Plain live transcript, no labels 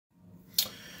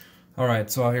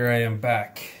Alright, so here I am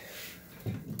back.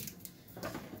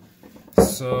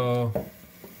 So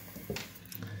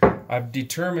I've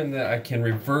determined that I can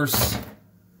reverse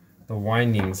the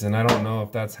windings, and I don't know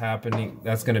if that's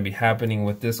going to be happening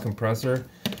with this compressor,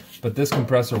 but this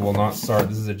compressor will not start.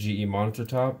 This is a Ge Monitor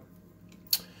Top.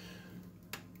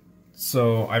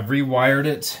 So I've rewired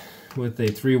it with a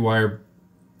 3-wire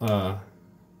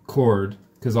cord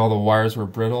because all the wires were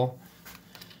brittle.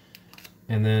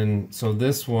 And then, so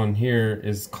this one here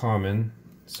is common.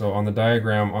 So on the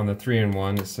diagram on the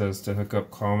 3-in-1 it says to hook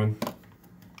up common.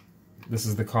 This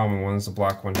is the common one, it's the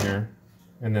black one here.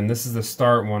 And then this is the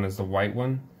start one, is the white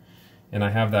one. And I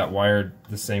have that wired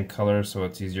the same color so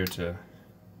it's easier to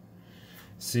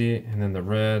see. And then the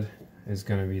red is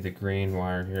going to be the green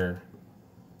wire here.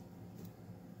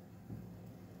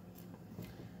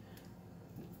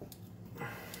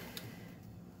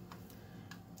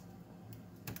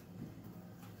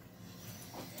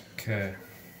 Okay.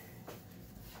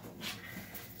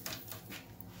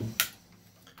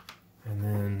 And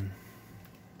then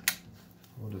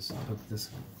we'll just hook this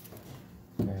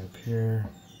guy up here.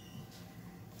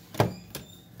 And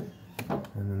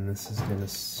then this is going to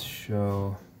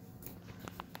show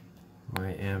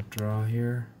my amp draw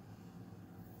here.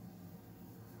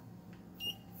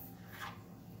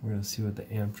 We're going to see what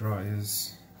the amp draw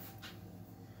is.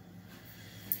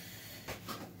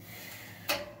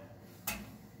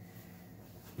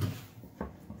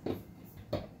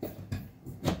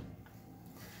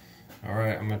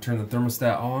 Alright, I'm going to turn the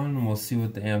thermostat on and we'll see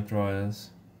what the amp draw is.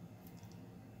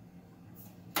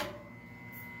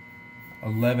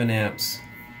 11 amps.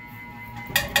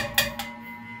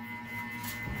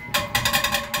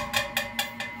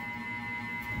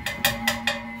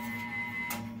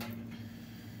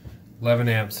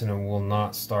 And it will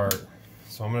not start.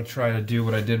 So I'm going to try to do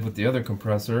what I did with the other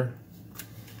compressor.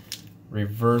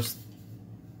 Reverse.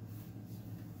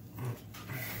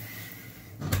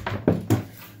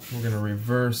 We're going to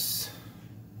reverse,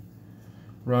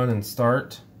 run, and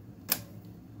start.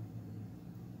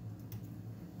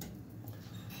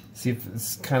 See if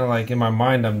it's kind of like in my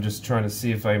mind, I'm just trying to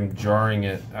see if I'm jarring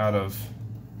it out of.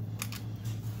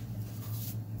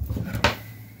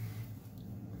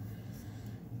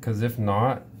 Because if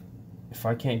not, if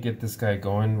I can't get this guy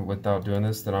going without doing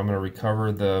this, then I'm going to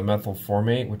recover the methyl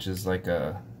formate, which is like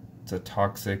it's a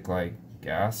toxic like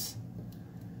gas.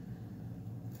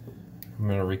 I'm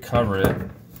going to recover it,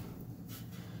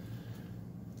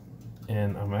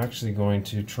 and I'm actually going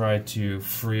to try to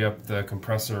free up the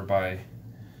compressor by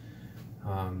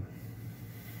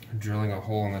drilling a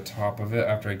hole in the top of it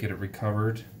after I get it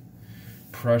recovered,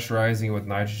 pressurizing it with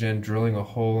nitrogen, drilling a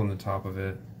hole in the top of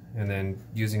it, and then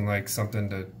using like something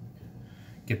to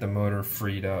get the motor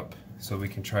freed up so we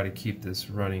can try to keep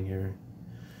this running here.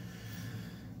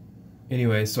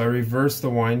 Anyway, so I reversed the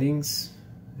windings.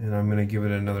 And I'm going to give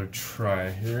it another try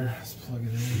here. Let's plug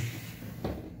it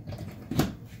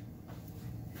in.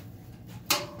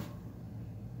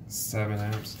 7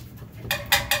 amps.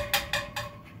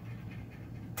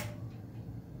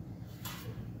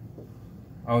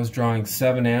 I was drawing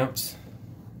 7 amps.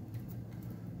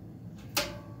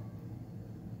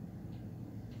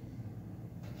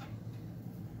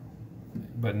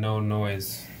 But no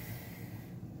noise.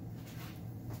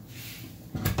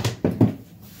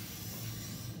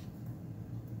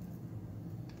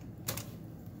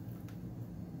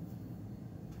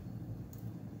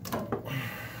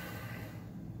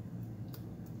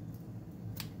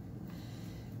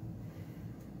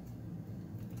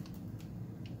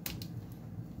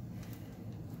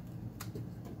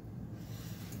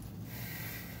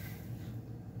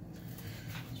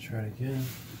 Try it again.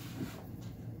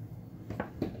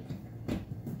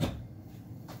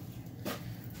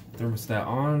 Thermostat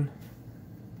on.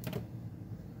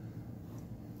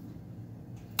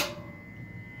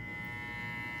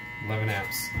 $11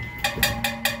 amps.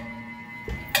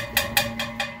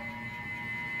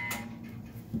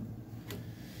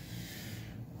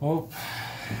 Oh,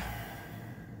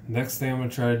 next thing I'm going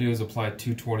to try to do is apply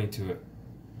 220 to it.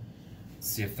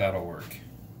 See if that'll work.